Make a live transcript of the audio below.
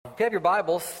you have your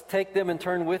Bibles, take them and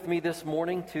turn with me this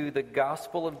morning to the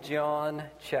Gospel of John,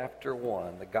 chapter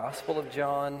 1. The Gospel of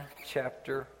John,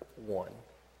 chapter 1.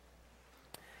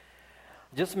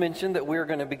 Just mentioned that we're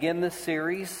going to begin this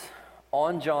series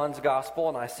on John's Gospel,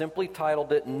 and I simply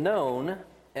titled it Known,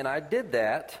 and I did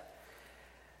that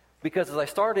because as I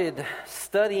started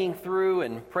studying through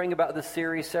and praying about this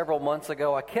series several months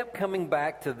ago, I kept coming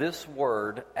back to this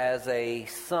word as a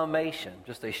summation,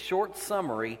 just a short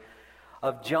summary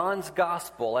of John's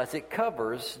Gospel as it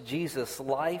covers Jesus'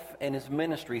 life and his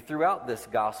ministry throughout this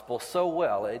Gospel so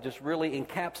well. It just really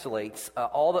encapsulates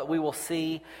all that we will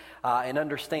see and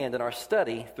understand in our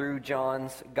study through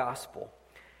John's Gospel.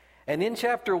 And in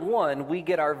chapter 1, we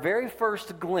get our very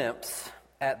first glimpse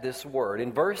at this word.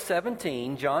 In verse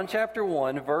 17, John chapter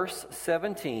 1, verse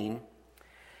 17,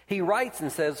 he writes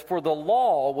and says, "For the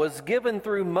law was given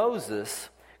through Moses,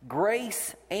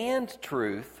 grace and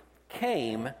truth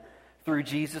came through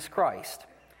Jesus Christ."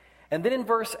 And then in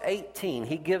verse 18,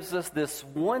 he gives us this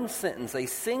one sentence, a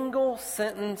single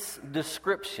sentence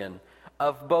description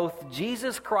of both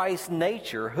Jesus Christ's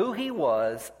nature, who he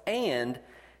was, and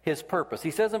his purpose. He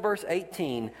says in verse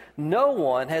 18, "No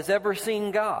one has ever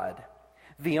seen God.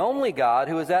 The only God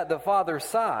who is at the Father's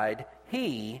side,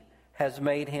 he has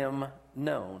made him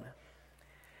known."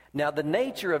 Now, the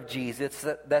nature of Jesus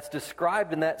that's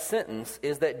described in that sentence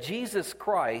is that Jesus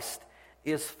Christ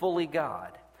is fully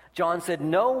God. John said,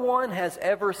 no one has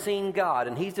ever seen God,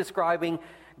 and he's describing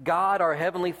God, our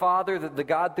Heavenly Father, the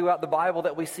God throughout the Bible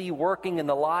that we see working in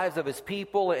the lives of his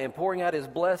people and pouring out his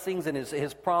blessings and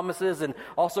his promises and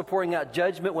also pouring out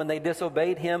judgment when they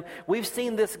disobeyed him. We've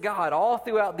seen this God all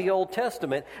throughout the Old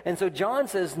Testament, and so John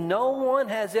says no one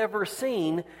has ever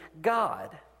seen God.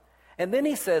 And then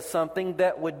he says something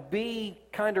that would be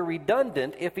kind of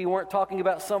redundant if he weren't talking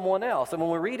about someone else. And when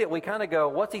we read it, we kind of go,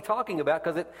 what's he talking about?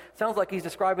 Because it sounds like he's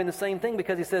describing the same thing,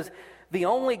 because he says, the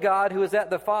only God who is at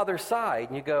the Father's side.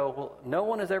 And you go, well, no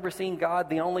one has ever seen God,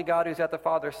 the only God who's at the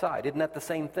Father's side. Isn't that the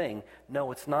same thing?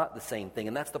 No, it's not the same thing.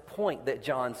 And that's the point that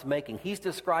John's making. He's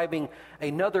describing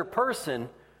another person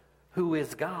who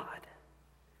is God,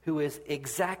 who is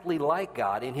exactly like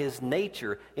God in his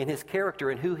nature, in his character,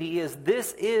 and who he is.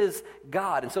 This is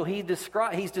God. And so he's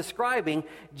describing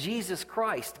Jesus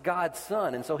Christ, God's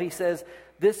Son. And so he says,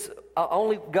 this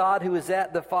only God who is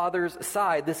at the Father's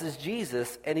side, this is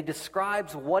Jesus, and he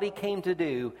describes what he came to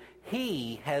do.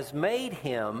 He has made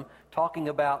him, talking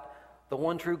about the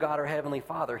one true God, our Heavenly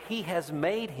Father, he has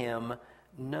made him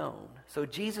known. So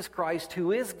Jesus Christ,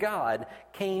 who is God,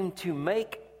 came to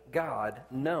make God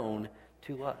known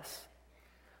to us.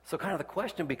 So kind of the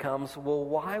question becomes, well,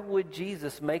 why would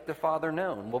Jesus make the Father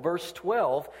known? Well, verse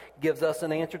 12 gives us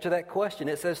an answer to that question.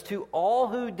 It says, "To all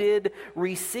who did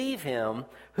receive him,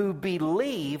 who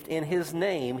believed in his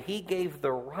name, he gave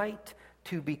the right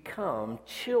to become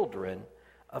children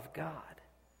of God."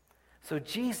 So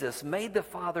Jesus made the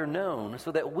Father known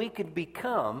so that we could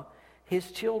become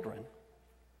his children.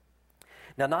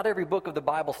 Now, not every book of the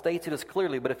Bible states it as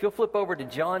clearly, but if you'll flip over to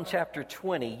John chapter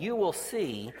 20, you will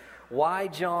see why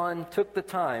John took the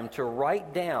time to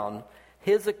write down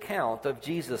his account of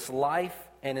Jesus' life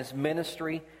and his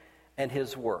ministry and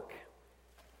his work.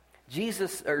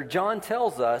 John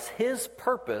tells us his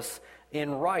purpose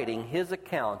in writing his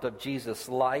account of Jesus'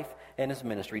 life and his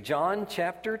ministry. John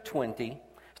chapter 20,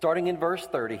 starting in verse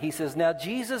 30, he says, "Now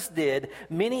Jesus did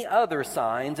many other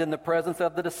signs in the presence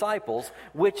of the disciples,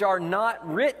 which are not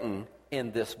written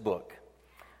in this book."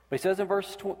 But he says in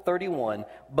verse 31,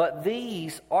 "But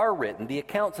these are written," the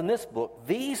accounts in this book,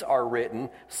 "these are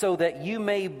written so that you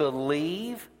may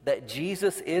believe that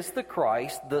Jesus is the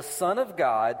Christ, the Son of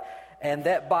God, and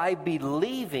that by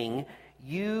believing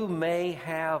you may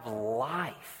have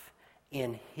life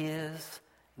in his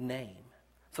name."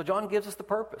 So John gives us the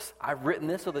purpose. I've written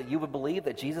this so that you would believe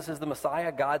that Jesus is the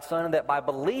Messiah, God's Son, and that by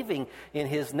believing in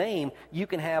his name, you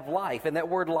can have life. And that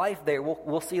word life there,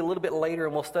 we'll see a little bit later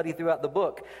and we'll study throughout the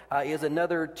book, is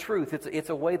another truth. It's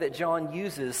a way that John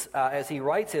uses as he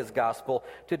writes his gospel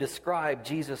to describe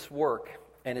Jesus' work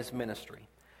and his ministry.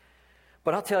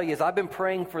 But I'll tell you, as I've been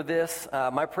praying for this,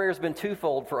 my prayer has been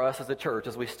twofold for us as a church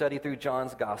as we study through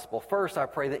John's Gospel. First, I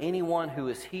pray that anyone who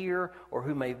is here or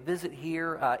who may visit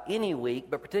here any week,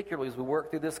 but particularly as we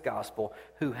work through this Gospel,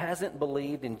 who hasn't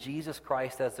believed in Jesus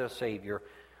Christ as their Savior,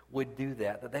 would do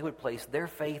that they would place their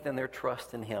faith and their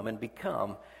trust in him and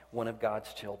become one of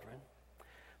God's children.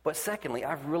 But secondly,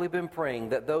 I've really been praying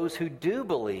that those who do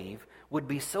believe would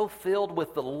be so filled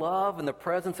with the love and the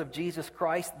presence of Jesus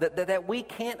Christ that we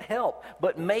can't help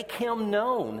but make him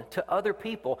known to other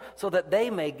people so that they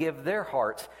may give their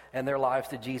hearts and their lives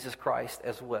to Jesus Christ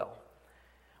as well.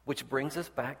 Which brings us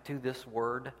back to this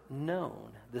word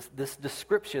known, this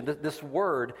description, this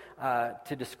word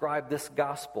to describe this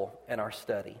gospel in our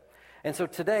study. And so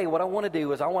today what I want to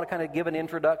do is I want to kind of give an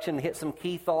introduction, hit some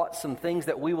key thoughts, some things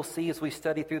that we will see as we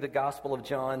study through the Gospel of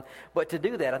John. But to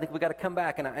do that, I think we've got to come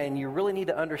back and you really need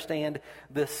to understand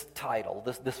this title,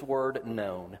 this word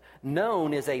known.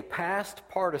 Known is a past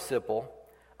participle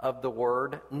of the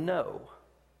word know.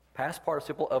 Past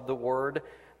participle of the word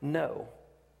know.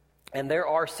 And there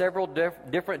are several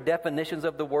different definitions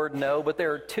of the word know, but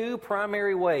there are two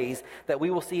primary ways that we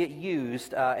will see it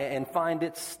used and find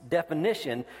its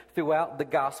definition throughout the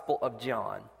Gospel of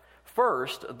John.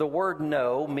 First, the word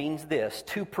know means this: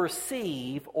 to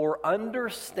perceive or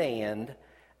understand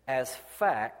as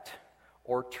fact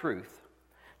or truth.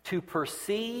 To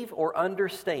perceive or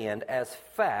understand as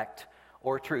fact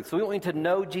or truth. So we want you to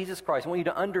know Jesus Christ. We want you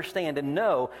to understand and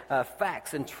know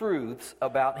facts and truths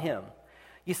about Him.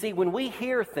 You see, when we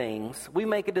hear things, we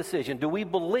make a decision. Do we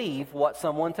believe what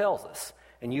someone tells us?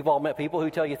 And you've all met people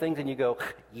who tell you things and you go,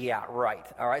 yeah, right.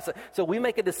 All right. So we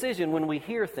make a decision when we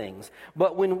hear things.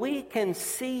 But when we can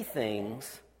see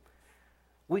things,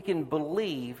 we can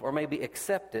believe or maybe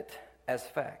accept it as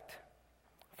fact.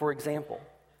 For example,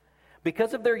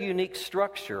 because of their unique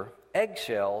structure,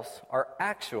 eggshells are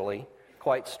actually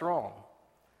quite strong.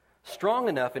 Strong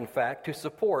enough, in fact, to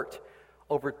support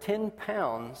over 10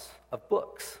 pounds of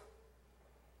books.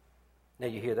 Now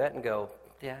you hear that and go,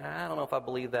 yeah, I don't know if I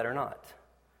believe that or not.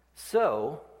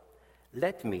 So,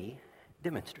 let me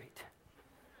demonstrate.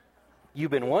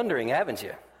 You've been wondering, haven't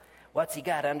you? What's he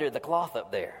got under the cloth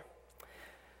up there?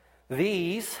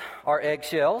 These are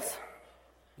eggshells.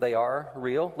 They are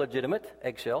real, legitimate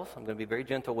eggshells. I'm going to be very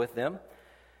gentle with them.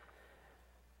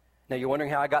 Now you're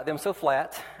wondering how I got them so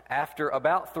flat. After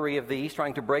about 3 of these,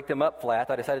 trying to break them up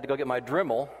flat, I decided to go get my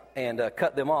Dremel and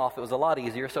cut them off. It was a lot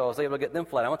easier, so I was able to get them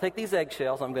flat. I'm going to take these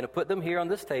eggshells, I'm going to put them here on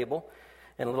this table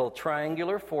in a little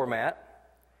triangular format.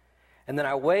 And then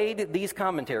I weighed these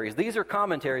commentaries. These are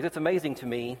commentaries. It's amazing to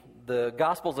me. The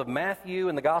Gospels of Matthew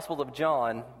and the Gospels of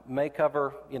John may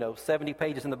cover, 70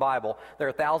 pages in the Bible. There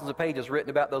are thousands of pages written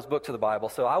about those books of the Bible.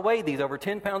 So I weighed these over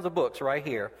 10 pounds of books right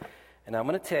here. And I'm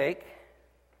going to take...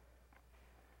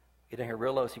 Get in here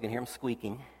real low so you can hear them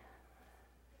squeaking.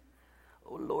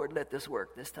 Oh, Lord, let this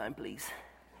work this time, please.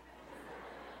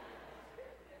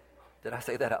 Did I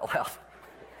say that out loud?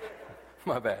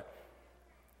 My bad.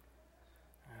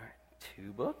 All right,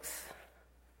 2 books.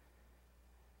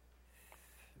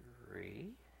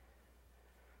 3.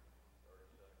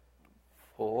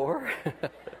 4.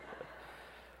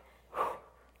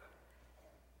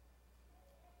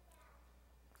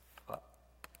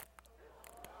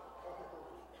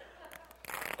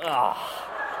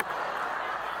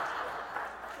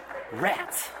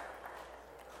 Rats.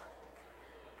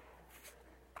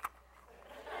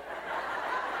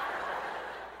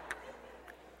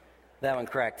 That one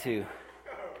cracked too.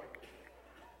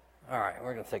 All right,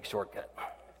 we're going to take a shortcut.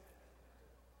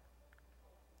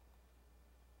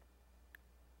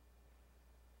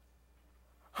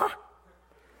 Huh?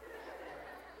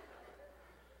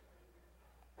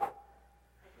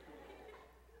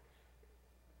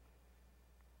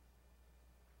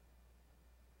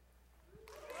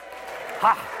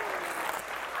 Ha!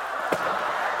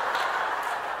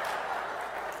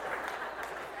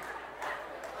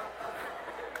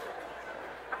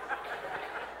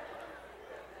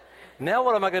 Now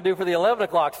what am I going to do for the 11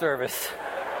 o'clock service?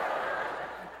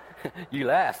 You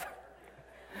laugh.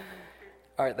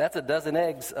 All right, that's a dozen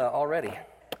eggs already.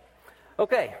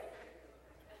 Okay.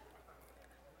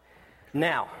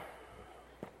 Now,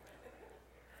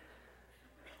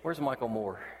 where's Michael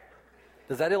Moore?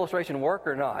 Does that illustration work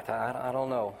or not? I don't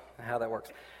know how that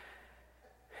works.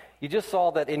 You just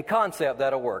saw that in concept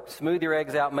that'll work. Smooth your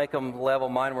eggs out, make them level.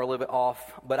 Mine were a little bit off.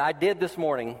 But I did this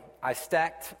morning. I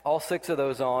stacked all 6 of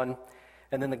those on.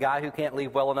 And then the guy who can't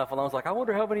leave well enough alone was like, I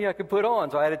wonder how many I could put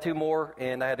on. So I added 2 more,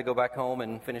 and I had to go back home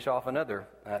and finish off another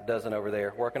dozen over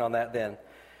there, working on that then.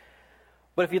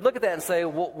 But if you look at that and say,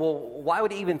 well, why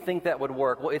would he even think that would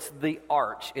work? Well, it's the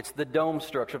arch. It's the dome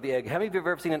structure of the egg. How many of you have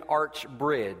ever seen an arch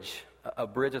bridge? A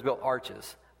bridge is built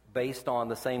arches based on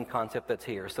the same concept that's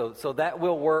here. So that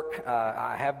will work.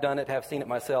 I have done it, have seen it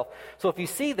myself. So if you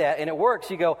see that and it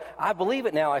works, you go, I believe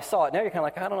it now, I saw it. Now you're kind of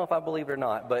like, I don't know if I believe it or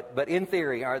not. But in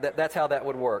theory, all right, that's how that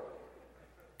would work.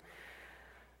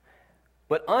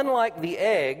 But unlike the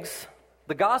eggs,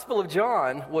 the Gospel of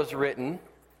John was written,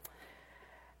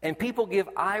 and people give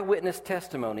eyewitness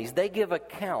testimonies. They give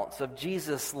accounts of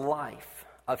Jesus' life,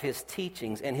 of his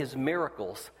teachings and his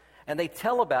miracles. And they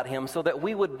tell about him so that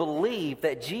we would believe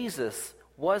that Jesus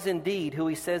was indeed who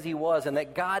he says he was, and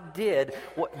that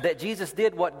that Jesus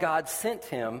did what God sent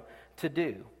him to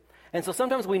do. And so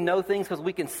sometimes we know things because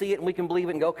we can see it and we can believe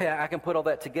it and go, okay, I can put all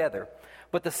that together.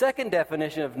 But the second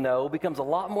definition of know becomes a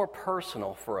lot more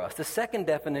personal for us. The second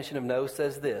definition of know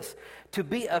says this: to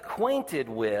be acquainted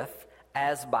with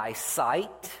as by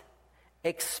sight,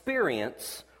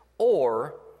 experience,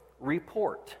 or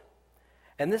report.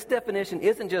 And this definition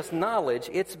isn't just knowledge,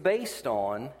 it's based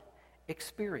on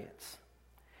experience.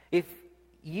 If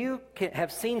you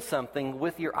have seen something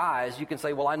with your eyes, you can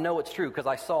say, well, I know it's true because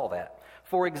I saw that.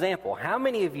 For example, how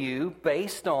many of you,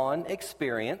 based on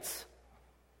experience,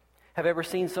 have ever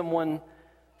seen someone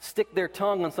stick their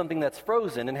tongue on something that's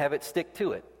frozen and have it stick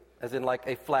to it? As in like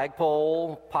a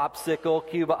flagpole, popsicle,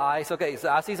 cube of ice. Okay, so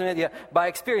I see some, yeah, by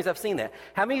experience I've seen that.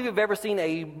 How many of you have ever seen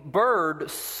a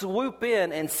bird swoop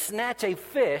in and snatch a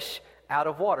fish out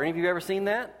of water? Any of you ever seen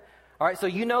that? All right, so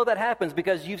you know that happens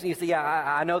because you see, yeah,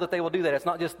 I know that they will do that. It's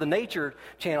not just the Nature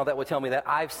Channel that would tell me that.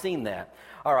 I've seen that.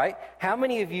 All right, how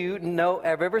many of you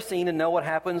have ever seen and know what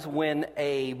happens when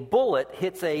a bullet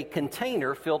hits a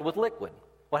container filled with liquid?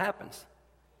 What happens?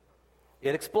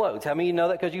 It explodes. How many of you know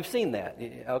that because you've seen that?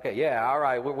 Okay, yeah, all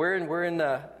right. We're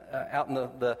out in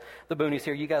the boonies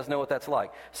here. You guys know what that's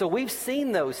like. So we've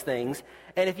seen those things,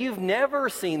 and if you've never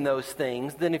seen those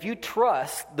things, then if you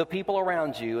trust the people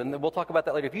around you, and we'll talk about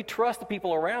that later, if you trust the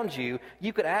people around you,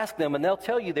 you could ask them, and they'll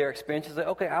tell you their experience and say,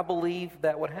 okay, I believe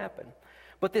that would happen.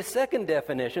 But this second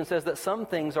definition says that some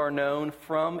things are known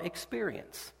from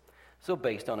experience. So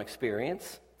based on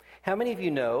experience, how many of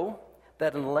you know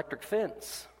that an electric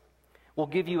fence will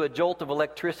give you a jolt of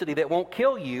electricity that won't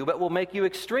kill you, but will make you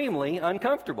extremely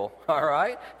uncomfortable? All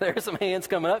right? There's some hands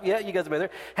coming up. Yeah, you guys have been there.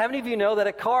 How many of you know that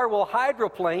a car will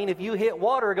hydroplane if you hit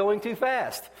water going too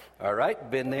fast? All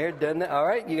right, been there, done that. All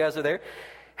right, you guys are there.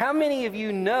 How many of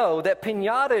you know that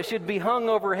piñata should be hung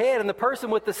overhead and the person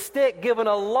with the stick given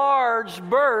a large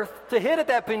berth to hit at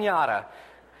that piñata?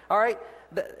 All right?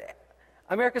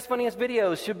 America's Funniest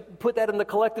Videos should put that in the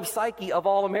collective psyche of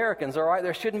all Americans, all right?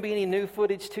 There shouldn't be any new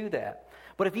footage to that.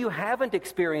 But if you haven't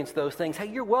experienced those things, hey,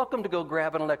 you're welcome to go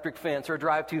grab an electric fence or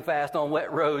drive too fast on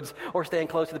wet roads or stand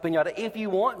close to the piñata if you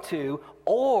want to.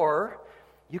 Or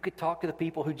you could talk to the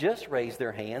people who just raised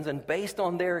their hands, and based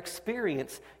on their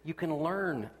experience, you can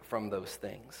learn from those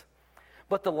things.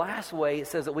 But the last way it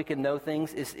says that we can know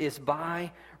things is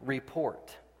by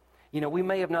report. You know, we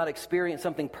may have not experienced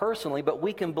something personally, but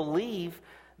we can believe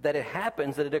that it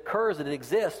happens, that it occurs, that it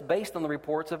exists based on the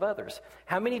reports of others.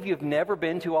 How many of you have never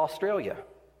been to Australia?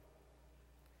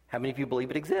 How many of you believe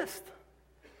it exists?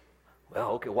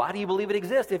 Well, okay, why do you believe it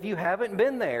exists if you haven't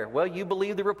been there? Well, you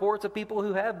believe the reports of people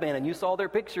who have been, and you saw their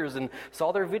pictures and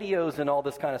saw their videos and all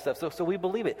this kind of stuff. So we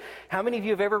believe it. How many of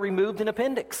you have ever removed an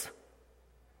appendix?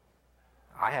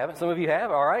 I haven't. Some of you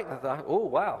have. All right. Oh,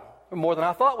 wow. More than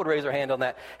I thought would raise their hand on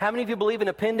that. How many of you believe an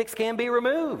appendix can be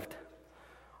removed?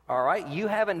 All right, you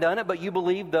haven't done it, but you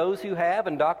believe those who have,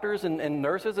 and doctors and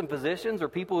nurses and physicians or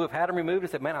people who have had them removed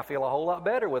and said, man, I feel a whole lot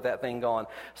better with that thing gone.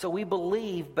 So we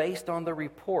believe based on the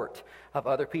report of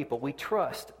other people. We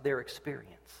trust their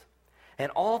experience.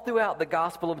 And all throughout the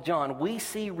Gospel of John, we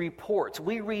see reports,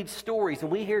 we read stories,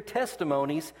 and we hear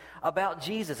testimonies about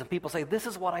Jesus. And people say, this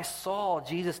is what I saw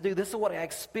Jesus do. This is what I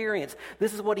experienced.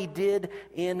 This is what he did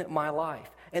in my life.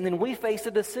 And then we face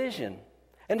a decision.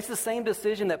 And it's the same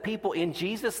decision that people in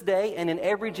Jesus' day and in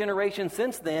every generation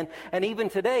since then, and even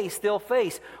today, still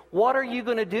face. What are you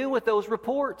going to do with those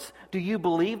reports? Do you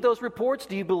believe those reports?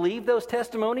 Do you believe those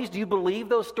testimonies? Do you believe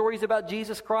those stories about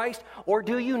Jesus Christ? Or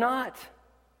do you not?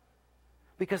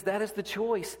 Because that is the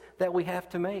choice that we have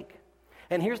to make.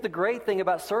 And here's the great thing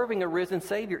about serving a risen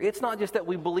Savior. It's not just that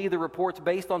we believe the reports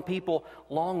based on people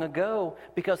long ago,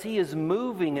 because he is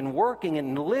moving and working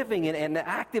and living and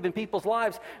active in people's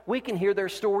lives. We can hear their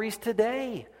stories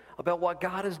today about what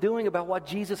God is doing, about what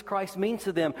Jesus Christ means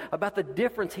to them, about the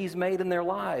difference he's made in their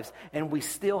lives. And we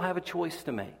still have a choice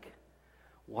to make.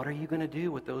 What are you going to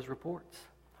do with those reports?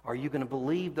 Are you going to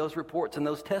believe those reports and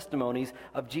those testimonies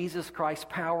of Jesus Christ's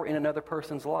power in another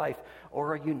person's life?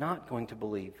 Or are you not going to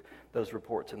believe those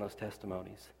reports and those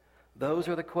testimonies? Those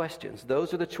are the questions.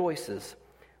 Those are the choices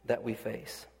that we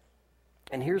face.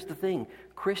 And here's the thing.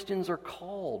 Christians are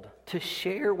called to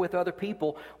share with other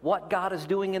people what God is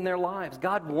doing in their lives.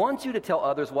 God wants you to tell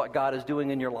others what God is doing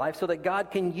in your life so that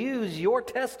God can use your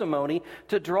testimony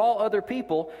to draw other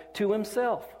people to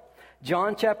himself.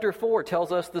 John chapter 4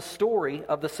 tells us the story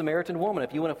of the Samaritan woman.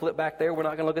 If you want to flip back there, we're not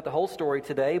going to look at the whole story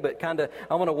today, but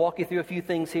I want to walk you through a few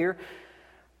things here.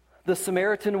 The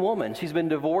Samaritan woman, she's been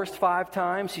divorced 5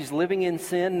 times. She's living in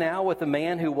sin now with a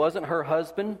man who wasn't her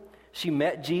husband. She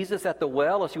met Jesus at the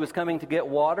well as she was coming to get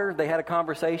water. They had a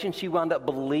conversation. She wound up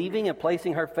believing and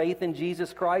placing her faith in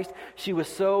Jesus Christ. She was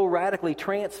so radically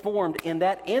transformed in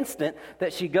that instant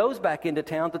that she goes back into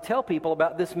town to tell people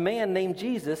about this man named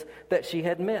Jesus that she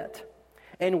had met.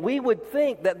 And we would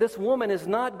think that this woman is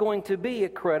not going to be a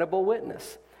credible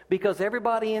witness because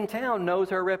everybody in town knows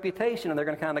her reputation, and they're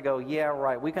going to kind of go, yeah,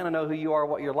 right, we kind of know who you are,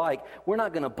 what you're like. We're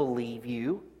not going to believe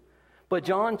you. But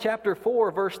John chapter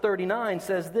 4, verse 39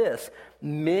 says this,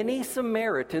 many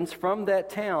Samaritans from that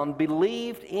town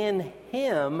believed in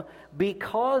him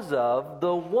because of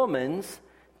the woman's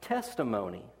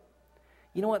testimony.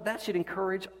 You know what? That should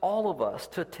encourage all of us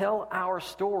to tell our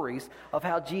stories of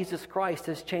how Jesus Christ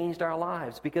has changed our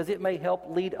lives, because it may help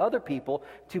lead other people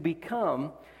to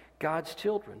become God's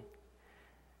children.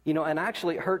 You know, and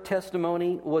actually her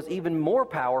testimony was even more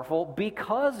powerful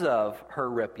because of her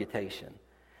reputation.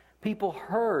 People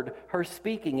heard her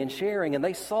speaking and sharing, and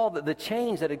they saw that the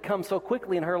change that had come so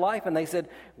quickly in her life, and they said,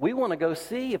 we want to go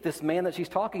see if this man that she's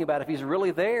talking about, if he's really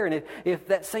there, and if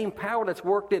that same power that's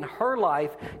worked in her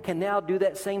life can now do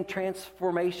that same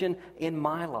transformation in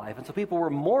my life. And so people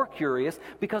were more curious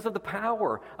because of the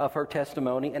power of her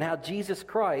testimony and how Jesus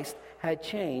Christ had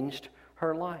changed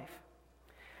her life.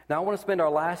 Now, I want to spend our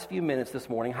last few minutes this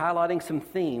morning highlighting some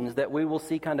themes that we will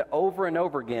see kind of over and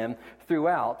over again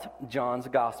throughout John's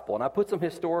Gospel. And I put some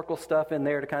historical stuff in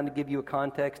there to kind of give you a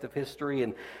context of history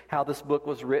and how this book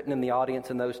was written and the audience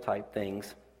and those type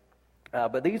things.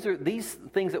 But these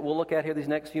things that we'll look at here these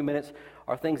next few minutes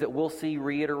are things that we'll see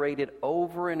reiterated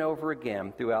over and over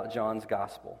again throughout John's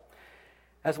Gospel.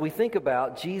 As we think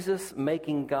about Jesus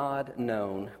making God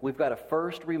known, we've got to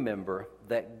first remember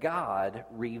that God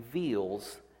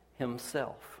reveals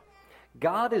himself.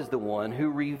 God is the one who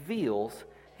reveals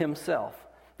himself.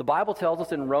 The Bible tells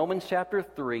us in Romans chapter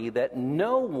 3 that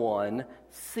no one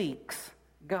seeks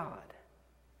God.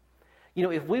 You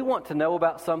know, if we want to know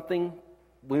about something,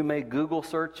 we may Google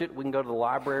search it. We can go to the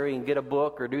library and get a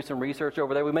book or do some research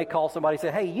over there. We may call somebody and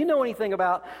say, hey, you know anything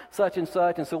about such and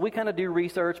such? And so we kind of do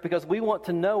research because we want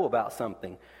to know about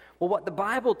something. Well, what the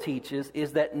Bible teaches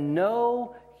is that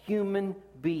no human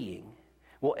being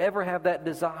will ever have that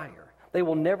desire. They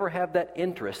will never have that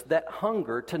interest, that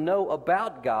hunger to know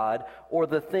about God or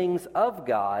the things of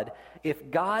God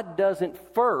if God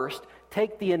doesn't first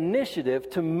take the initiative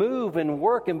to move and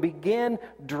work and begin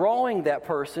drawing that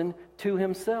person to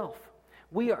himself.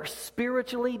 We are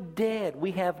spiritually dead.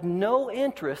 We have no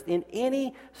interest in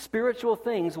any spiritual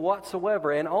things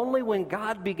whatsoever. And only when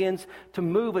God begins to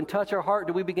move and touch our heart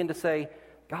do we begin to say,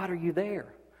 God, are you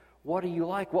there? What are you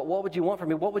like? What would you want from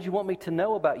me? What would you want me to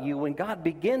know about you? When God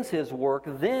begins his work,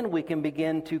 then we can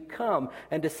begin to come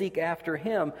and to seek after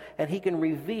him, and he can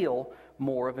reveal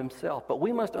more of himself. But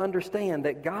we must understand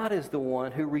that God is the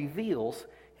one who reveals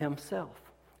himself.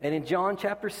 And in John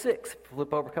chapter 6,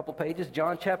 flip over a couple pages,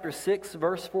 John chapter 6,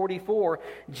 verse 44,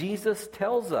 Jesus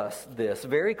tells us this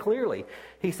very clearly.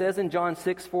 He says in John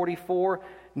 6:44,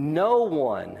 no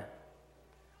one.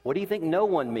 What do you think no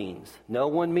one means? No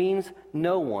one means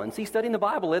no one. See, studying the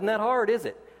Bible isn't that hard, is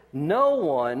it? No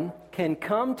one can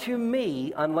come to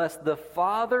me unless the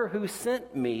Father who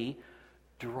sent me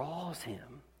draws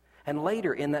him. And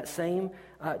later in that same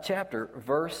chapter,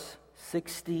 verse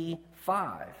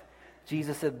 65,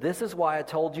 Jesus said, this is why I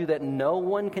told you that no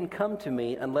one can come to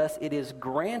me unless it is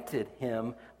granted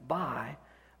him by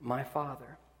my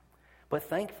Father. But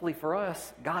thankfully for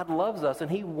us, God loves us, and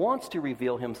he wants to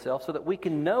reveal himself so that we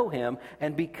can know him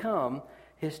and become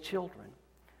his children.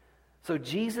 So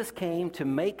Jesus came to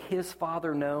make his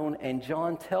Father known, and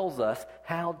John tells us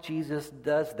how Jesus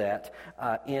does that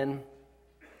in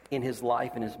his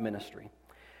life and his ministry.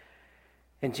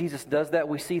 And Jesus does that,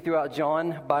 we see throughout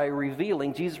John, by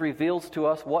revealing. Jesus reveals to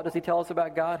us, what does he tell us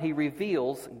about God? He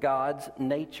reveals God's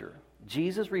nature.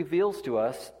 Jesus reveals to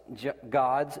us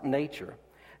God's nature.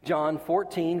 John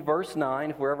 14, verse 9,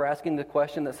 if we're ever asking the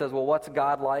question that says, well, what's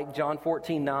God like? John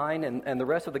 14, 9, and the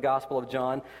rest of the Gospel of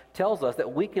John tells us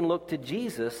that we can look to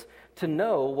Jesus to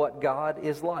know what God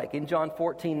is like. In John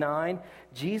 14, 9,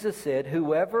 Jesus said,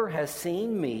 whoever has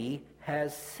seen me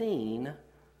has seen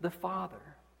the Father.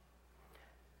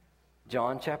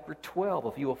 John chapter 12,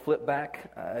 if you will flip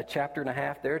back a chapter and a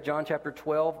half there, John chapter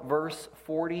 12, verse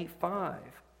 45.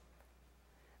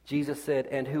 Jesus said,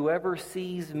 and whoever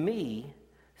sees me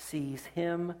sees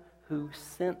him who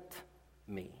sent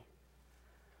me.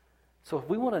 So if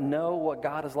we want to know what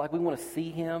God is like, we want to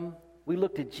see him, we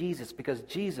look to Jesus because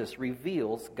Jesus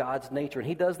reveals God's nature. And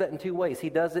he does that in two ways. He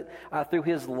does it through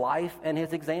his life and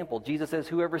his example. Jesus says,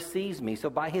 whoever sees me. So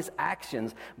by his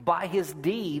actions, by his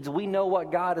deeds, we know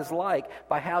what God is like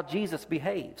by how Jesus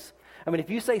behaves. I mean, if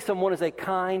you say someone is a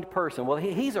kind person, well,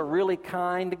 he's a really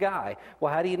kind guy.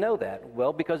 Well, how do you know that?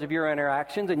 Well, because of your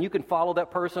interactions, and you can follow that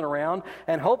person around,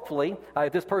 and hopefully,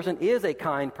 if this person is a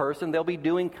kind person, they'll be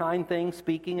doing kind things,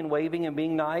 speaking and waving and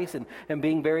being nice and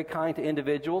being very kind to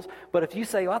individuals. But if you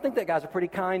say, well, I think that guy's a pretty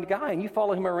kind guy, and you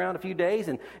follow him around a few days,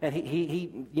 and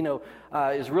he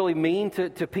is really mean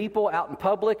to people out in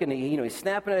public, and he's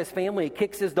snapping at his family, he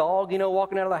kicks his dog,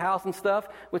 walking out of the house and stuff,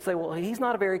 we'd say, well, he's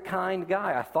not a very kind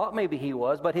guy. I thought maybe he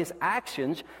was, but his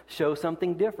actions show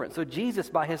something different. So Jesus,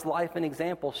 by his life and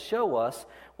example, show us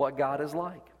what God is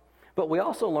like. But we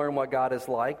also learn what God is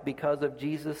like because of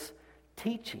Jesus'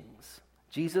 teachings.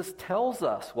 Jesus tells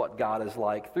us what God is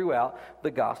like throughout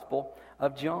the Gospel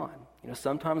of John.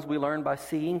 Sometimes we learn by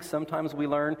seeing, sometimes we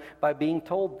learn by being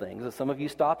told things. Some of you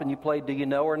stop and you play Do You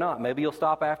Know or Not. Maybe you'll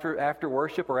stop after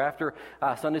worship or after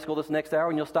Sunday school this next hour,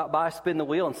 and you'll stop by, spin the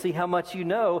wheel, and see how much you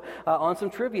know on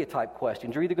some trivia type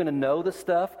questions. You're either going to know the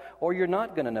stuff or you're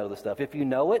not going to know the stuff. If you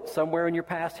know it, somewhere in your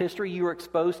past history you were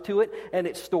exposed to it and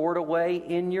it's stored away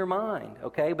in your mind,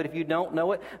 okay? But if you don't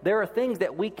know it, there are things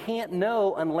that we can't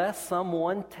know unless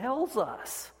someone tells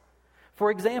us. For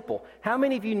example, how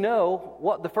many of you know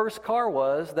what the first car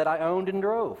was that I owned and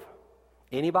drove?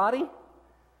 Anybody?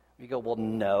 You go, well,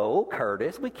 no,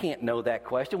 Curtis, we can't know that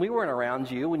question. We weren't around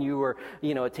you when you were,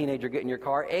 a teenager getting your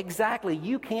car. Exactly,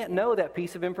 you can't know that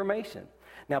piece of information.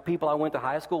 Now, people I went to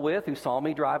high school with who saw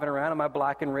me driving around in my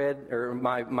black and red, or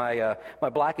my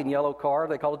black and yellow car,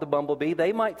 they call it the Bumblebee,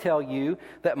 they might tell you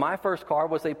that my first car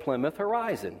was a Plymouth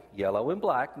Horizon, yellow and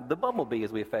black, the Bumblebee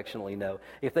as we affectionately know.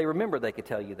 If they remember, they could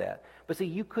tell you that. But see,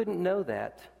 you couldn't know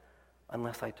that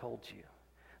unless I told you.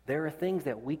 There are things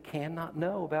that we cannot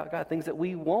know about God, things that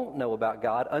we won't know about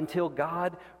God until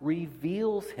God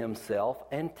reveals himself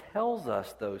and tells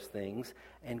us those things,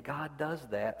 and God does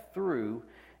that through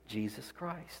Jesus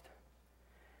Christ.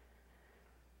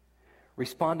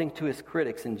 Responding to his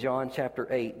critics in John chapter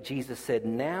 8, Jesus said,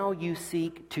 "Now you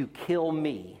seek to kill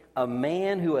me, a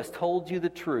man who has told you the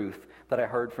truth that I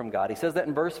heard from God." He says that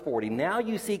in verse 40. "Now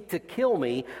you seek to kill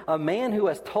me, a man who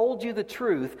has told you the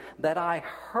truth that I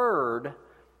heard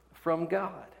from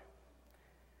God."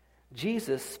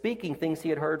 Jesus speaking things he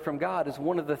had heard from God is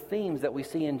one of the themes that we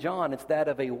see in John. It's that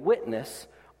of a witness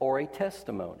or a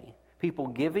testimony. People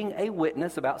giving a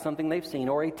witness about something they've seen,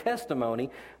 or a testimony,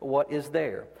 what is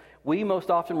there. We most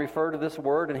often refer to this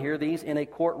word and hear these in a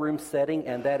courtroom setting,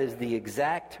 and that is the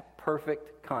exact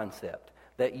perfect concept.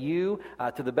 That you,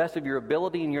 to the best of your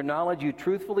ability and your knowledge, you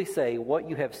truthfully say what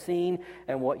you have seen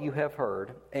and what you have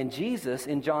heard. And Jesus,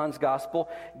 in John's Gospel,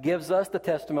 gives us the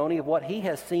testimony of what he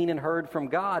has seen and heard from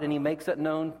God, and he makes it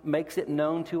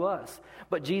known to us.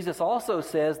 But Jesus also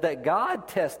says that God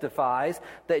testifies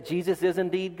that Jesus is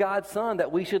indeed God's Son,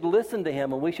 that we should listen to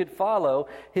him and we should follow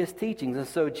his teachings. And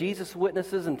so Jesus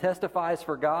witnesses and testifies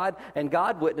for God, and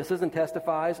God witnesses and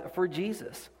testifies for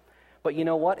Jesus. But you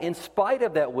know what? In spite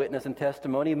of that witness and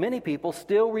testimony, many people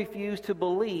still refuse to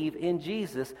believe in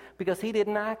Jesus because he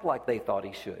didn't act like they thought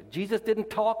he should. Jesus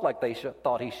didn't talk like they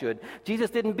thought he should.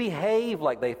 Jesus didn't behave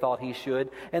like they thought he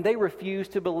should, and they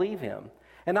refused to believe him.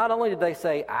 And not only did they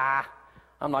say,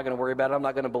 I'm not going to worry about it, I'm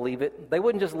not going to believe it, they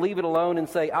wouldn't just leave it alone and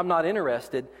say, I'm not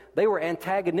interested. They were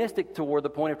antagonistic toward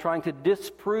the point of trying to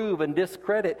disprove and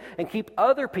discredit and keep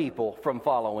other people from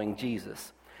following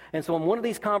Jesus. And so in one of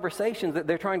these conversations, that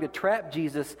they're trying to trap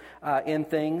Jesus in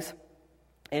things,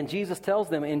 and Jesus tells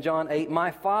them in John 8,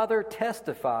 "My Father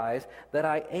testifies that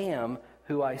I am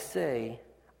who I say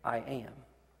I am."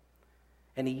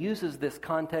 And he uses this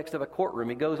context of a courtroom.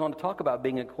 He goes on to talk about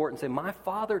being in court and say, "My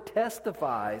Father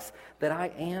testifies that I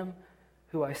am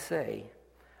who I say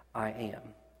I am."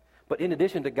 But in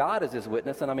addition to God as his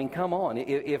witness, and I mean, come on,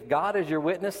 if God is your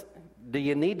witness, do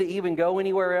you need to even go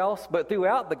anywhere else? But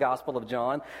throughout the Gospel of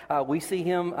John, we see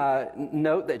him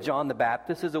note that John the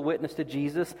Baptist is a witness to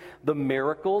Jesus. The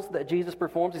miracles that Jesus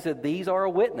performs, he said, these are a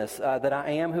witness that I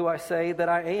am who I say that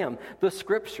I am. The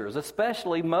Scriptures,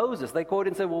 especially Moses, they quote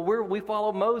and say, well, we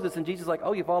follow Moses. And Jesus is like,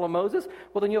 oh, you follow Moses?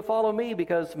 Well, then you'll follow me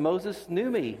because Moses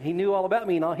knew me. He knew all about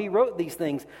me, and he wrote these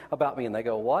things about me. And they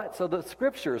go, what? So the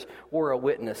Scriptures were a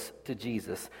witness to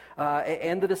Jesus.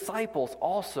 And the disciples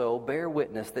also bear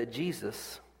witness that Jesus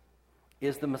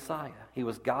is the Messiah. He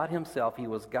was God himself. He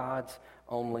was God's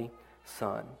only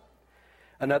Son.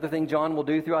 Another thing John will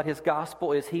do throughout his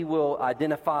gospel is he will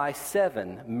identify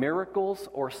 7 miracles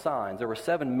or signs. There were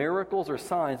 7 miracles or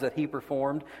signs that he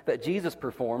performed, that Jesus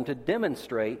performed to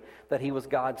demonstrate that he was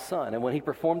God's Son. And when he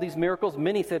performed these miracles,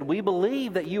 many said, we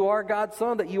believe that you are God's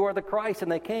Son, that you are the Christ.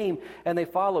 And they came and they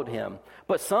followed him.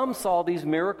 But some saw these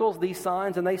miracles, these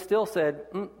signs, and they still said,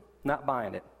 not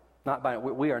buying it.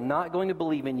 We are not going to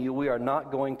believe in you. We are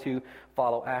not going to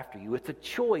follow after you. It's a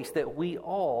choice that we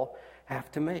all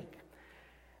have to make.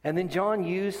 And then John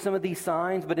used some of these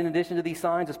signs, but in addition to these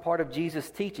signs, as part of Jesus'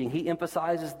 teaching, he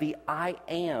emphasizes the I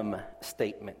am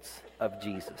statements of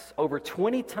Jesus. Over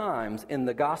 20 times in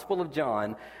the Gospel of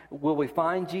John will we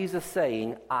find Jesus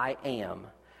saying, I am.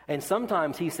 And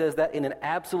sometimes he says that in an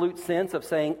absolute sense of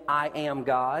saying, I am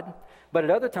God. But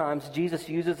at other times, Jesus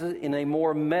uses it in a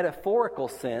more metaphorical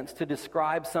sense to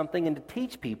describe something and to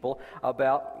teach people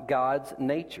about God's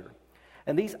nature.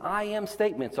 And these I am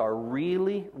statements are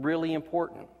really, really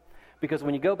important. Because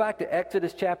when you go back to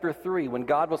Exodus chapter 3, when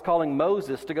God was calling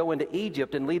Moses to go into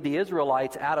Egypt and lead the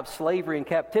Israelites out of slavery and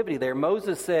captivity there,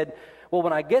 Moses said, well,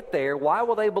 when I get there, why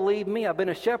will they believe me? I've been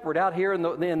a shepherd out here in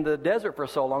the desert for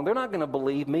so long. They're not going to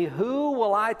believe me. Who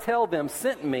will I tell them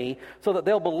sent me so that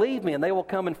they'll believe me and they will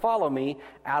come and follow me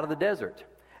out of the desert?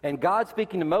 And God,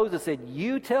 speaking to Moses, said,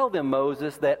 you tell them,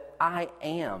 Moses, that I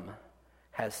am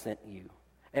has sent you.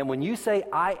 And when you say,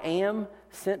 I am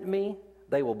sent me,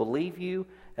 they will believe you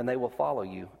and they will follow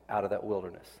you out of that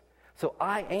wilderness. So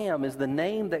I am is the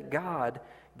name that God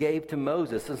gave to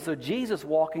Moses. And so Jesus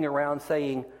walking around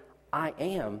saying, I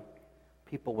am,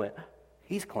 people went,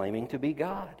 he's claiming to be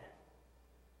God.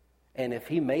 And if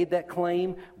he made that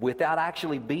claim without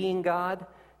actually being God,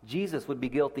 Jesus would be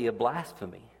guilty of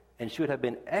blasphemy and should have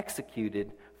been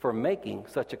executed for making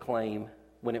such a claim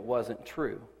when it wasn't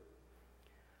true.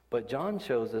 But John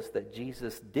shows us that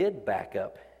Jesus did back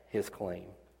up his claim.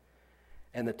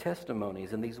 And the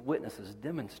testimonies and these witnesses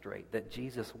demonstrate that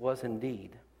Jesus was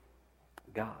indeed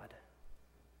God.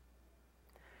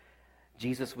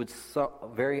 Jesus would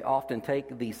very often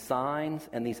take these signs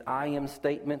and these I am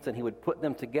statements and he would put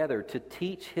them together to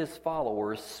teach his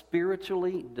followers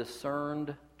spiritually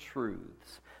discerned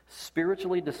truths.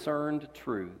 Spiritually discerned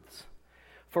truths.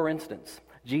 For instance,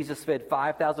 Jesus fed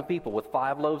 5,000 people with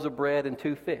 5 loaves of bread and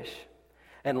 2 fish.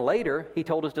 And later, he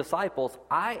told his disciples,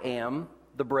 I am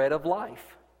the bread of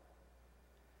life.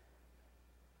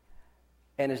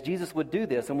 And as Jesus would do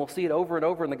this, and we'll see it over and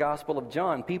over in the Gospel of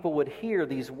John, people would hear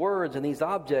these words and these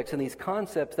objects and these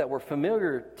concepts that were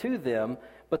familiar to them,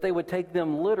 but they would take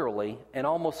them literally and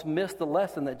almost miss the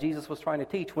lesson that Jesus was trying to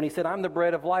teach. When he said, I'm the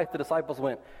bread of life, the disciples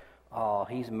went, oh,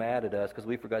 he's mad at us because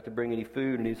we forgot to bring any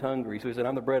food and he's hungry. So he said,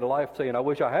 I'm the bread of life, saying, I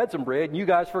wish I had some bread, and you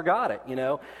guys forgot it,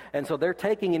 And so they're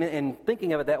taking it and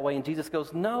thinking of it that way, and Jesus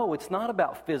goes, no, it's not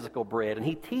about physical bread. And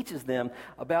he teaches them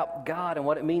about God and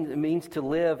what it means to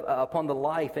live upon the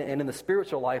life and in the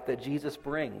spiritual life that Jesus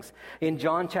brings. In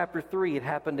John chapter 3, it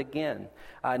happened again.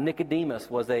 Nicodemus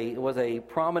was a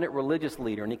prominent religious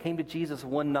leader, and he came to Jesus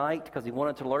one night because he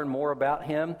wanted to learn more about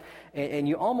him. And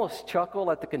you almost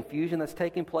chuckle at the confusion that's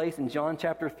taking place in John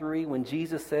chapter 3 when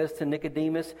Jesus says to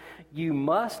Nicodemus, you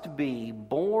must be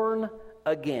born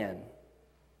again.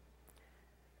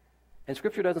 And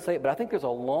Scripture doesn't say it, but I think there's a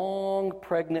long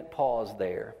pregnant pause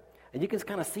there. And you can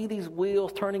kind of see these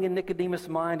wheels turning in Nicodemus'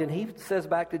 mind, and he says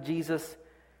back to Jesus,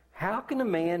 how can a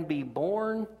man be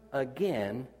born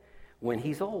again when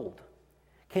he's old?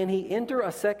 Can he enter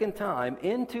a second time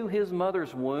into his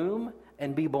mother's womb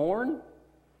and be born?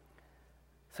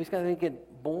 So he's kind of thinking,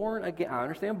 born again. I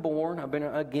understand born. I've been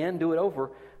again, do it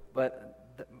over.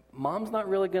 But mom's not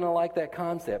really going to like that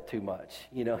concept too much.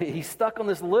 He's stuck on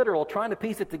this literal, trying to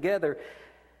piece it together.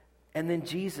 And then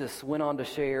Jesus went on to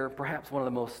share perhaps one of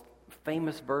the most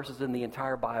famous verses in the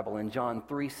entire Bible in John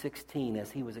 3:16 as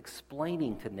he was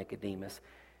explaining to Nicodemus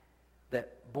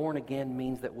that born again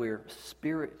means that we're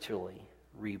spiritually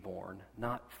reborn,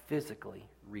 not physically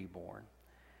reborn.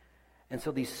 And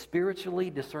so these spiritually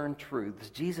discerned truths,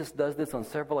 Jesus does this on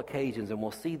several occasions, and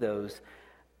we'll see those.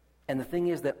 And the thing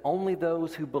is that only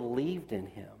those who believed in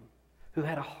him, who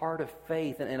had a heart of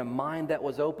faith and a mind that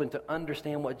was open to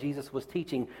understand what Jesus was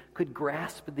teaching, could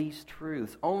grasp these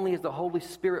truths. Only as the Holy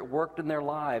Spirit worked in their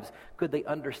lives could they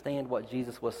understand what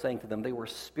Jesus was saying to them. They were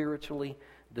spiritually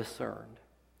discerned.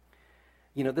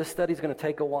 This study is going to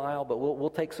take a while, but we'll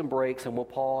take some breaks and we'll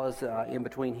pause in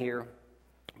between here.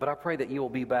 But I pray that you will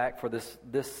be back for this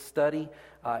study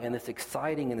and this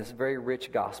exciting and this very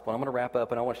rich gospel. I'm going to wrap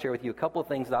up, and I want to share with you a couple of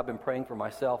things that I've been praying for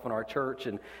myself and our church,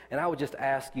 and I would just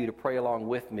ask you to pray along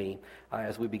with me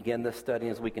as we begin this study,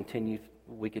 as we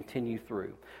continue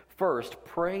through. First,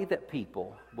 pray that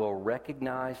people will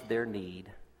recognize their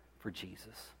need for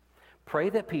Jesus. Pray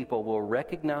that people will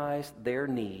recognize their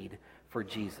need for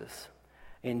Jesus.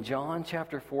 In John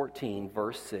chapter 14,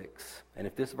 verse 6, and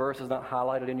if this verse is not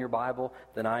highlighted in your Bible,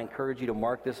 then I encourage you to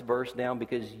mark this verse down,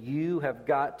 because you have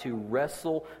got to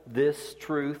wrestle this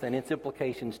truth and its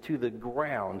implications to the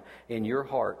ground in your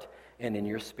heart and in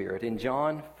your spirit. In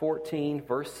John 14,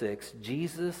 verse 6,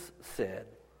 Jesus said,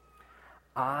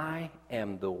 "I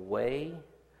am the way,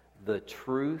 the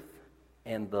truth,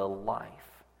 and the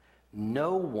life.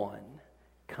 No one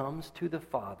comes to the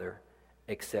Father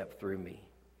except through me."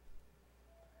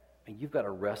 And you've got to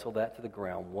wrestle that to the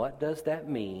ground. What does that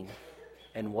mean?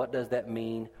 And what does that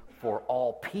mean for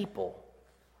all people?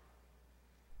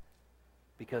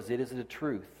 Because it is the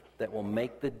truth that will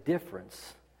make the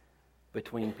difference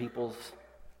between people's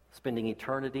spending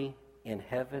eternity in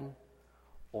heaven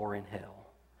or in hell.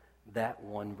 That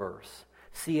one verse.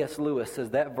 C.S. Lewis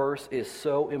says that verse is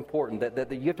so important that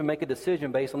you have to make a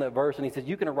decision based on that verse. And he says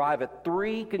you can arrive at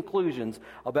 3 conclusions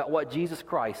about what Jesus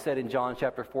Christ said in John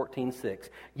chapter 14, 6.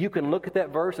 You can look at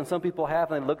that verse, and some people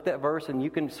have, and they look at that verse, and you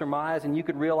can surmise, and you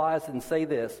can realize and say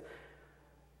this.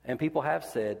 And people have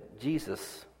said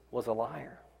Jesus was a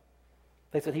liar.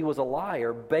 They said he was a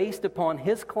liar based upon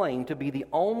his claim to be the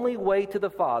only way to the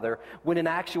Father, when in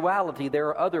actuality there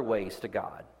are other ways to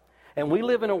God. And we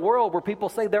live in a world where people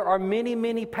say there are many,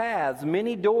 many paths,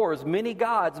 many doors, many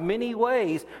gods, many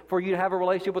ways for you to have a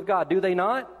relationship with God. Do they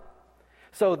not?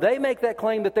 So they make that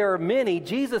claim that there are many.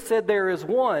 Jesus said there is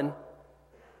one.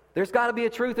 There's got to be a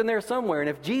truth in there somewhere. And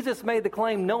if Jesus made the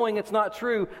claim knowing it's not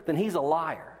true, then he's a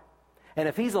liar. And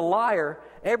if he's a liar,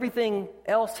 everything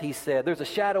else he said, there's a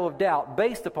shadow of doubt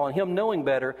based upon him knowing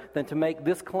better than to make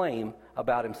this claim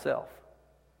about himself.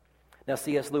 Now,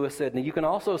 C.S. Lewis said, now you can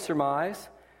also surmise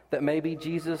that maybe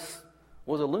Jesus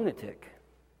was a lunatic.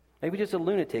 Maybe just a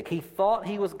lunatic. He thought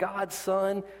he was God's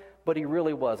son, but he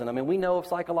really wasn't. I mean, we know of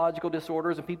psychological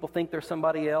disorders, and people think they're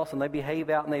somebody else, and they behave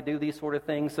out and they do these sort of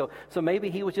things. So maybe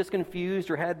he was just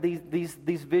confused or had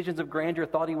these visions of grandeur,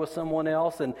 thought he was someone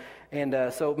else,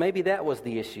 and so maybe that was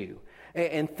the issue.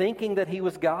 And thinking that he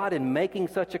was God and making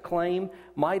such a claim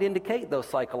might indicate those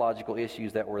psychological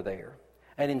issues that were there.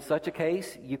 And in such a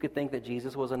case, you could think that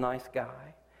Jesus was a nice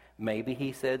guy. Maybe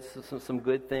he said some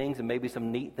good things, and maybe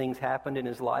some neat things happened in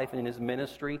his life and in his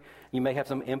ministry. You may have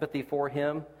some empathy for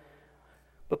him.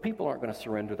 But people aren't going to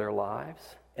surrender their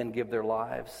lives and give their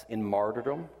lives in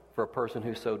martyrdom for a person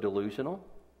who's so delusional.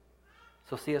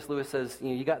 So C.S. Lewis says,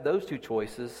 you got those 2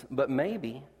 choices, but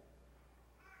maybe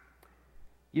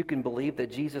you can believe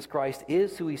that Jesus Christ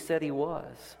is who he said he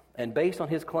was. And based on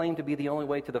his claim to be the only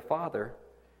way to the Father,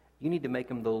 you need to make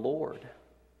him the Lord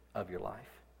of your life.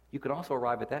 You can also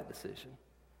arrive at that decision.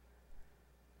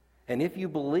 And if you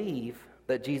believe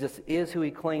that Jesus is who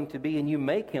he claimed to be and you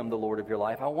make him the Lord of your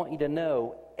life, I want you to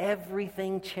know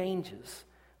everything changes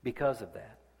because of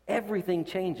that. Everything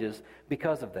changes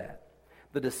because of that.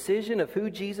 The decision of who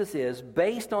Jesus is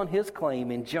based on his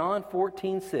claim in John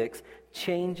 14:6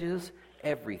 changes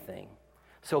everything.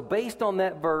 So based on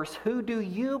that verse, who do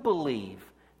you believe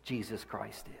Jesus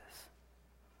Christ is?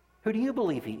 Who do you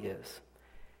believe he is?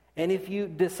 And if you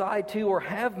decide to or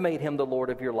have made him the Lord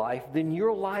of your life, then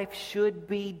your life should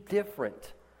be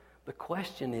different. The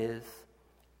question is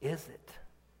it?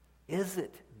 Is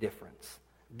it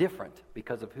different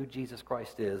because of who Jesus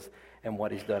Christ is and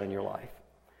what he's done in your life?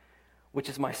 Which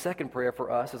is my second prayer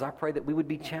for us, is I pray that we would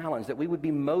be challenged, that we would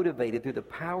be motivated through the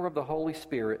power of the Holy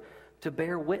Spirit to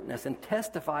bear witness and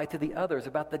testify to the others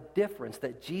about the difference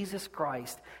that Jesus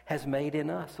Christ has made in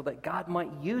us, so that God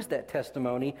might use that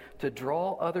testimony to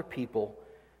draw other people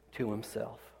to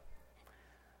himself.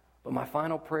 But my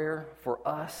final prayer for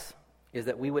us is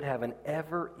that we would have an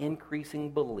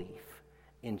ever-increasing belief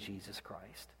in Jesus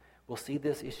Christ. We'll see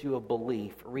this issue of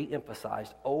belief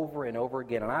re-emphasized over and over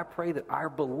again, and I pray that our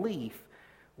belief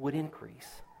would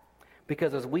increase.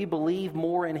 Because as we believe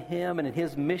more in him and in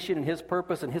his mission and his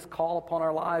purpose and his call upon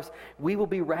our lives, we will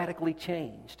be radically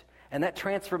changed. And that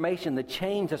transformation, the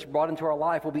change that's brought into our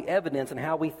life, will be evidence in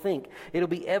how we think. It'll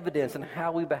be evidence in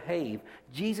how we behave.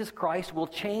 Jesus Christ will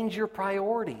change your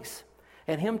priorities.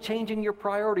 And him changing your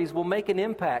priorities will make an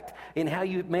impact in how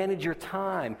you manage your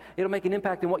time. It'll make an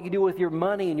impact in what you do with your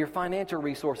money and your financial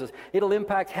resources. It'll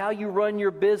impact how you run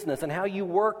your business and how you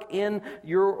work in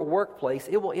your workplace.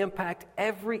 It will impact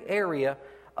every area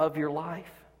of your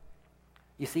life.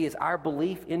 You see, as our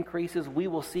belief increases, we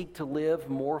will seek to live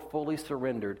more fully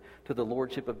surrendered to the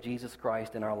Lordship of Jesus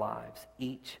Christ in our lives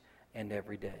each and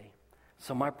every day.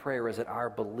 So my prayer is that our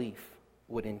belief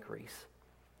would increase.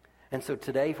 And so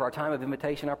today, for our time of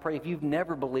invitation, I pray if you've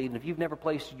never believed, if you've never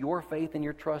placed your faith and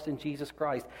your trust in Jesus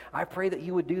Christ, I pray that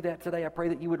you would do that today. I pray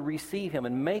that you would receive him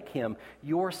and make him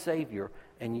your Savior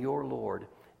and your Lord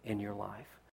in your life.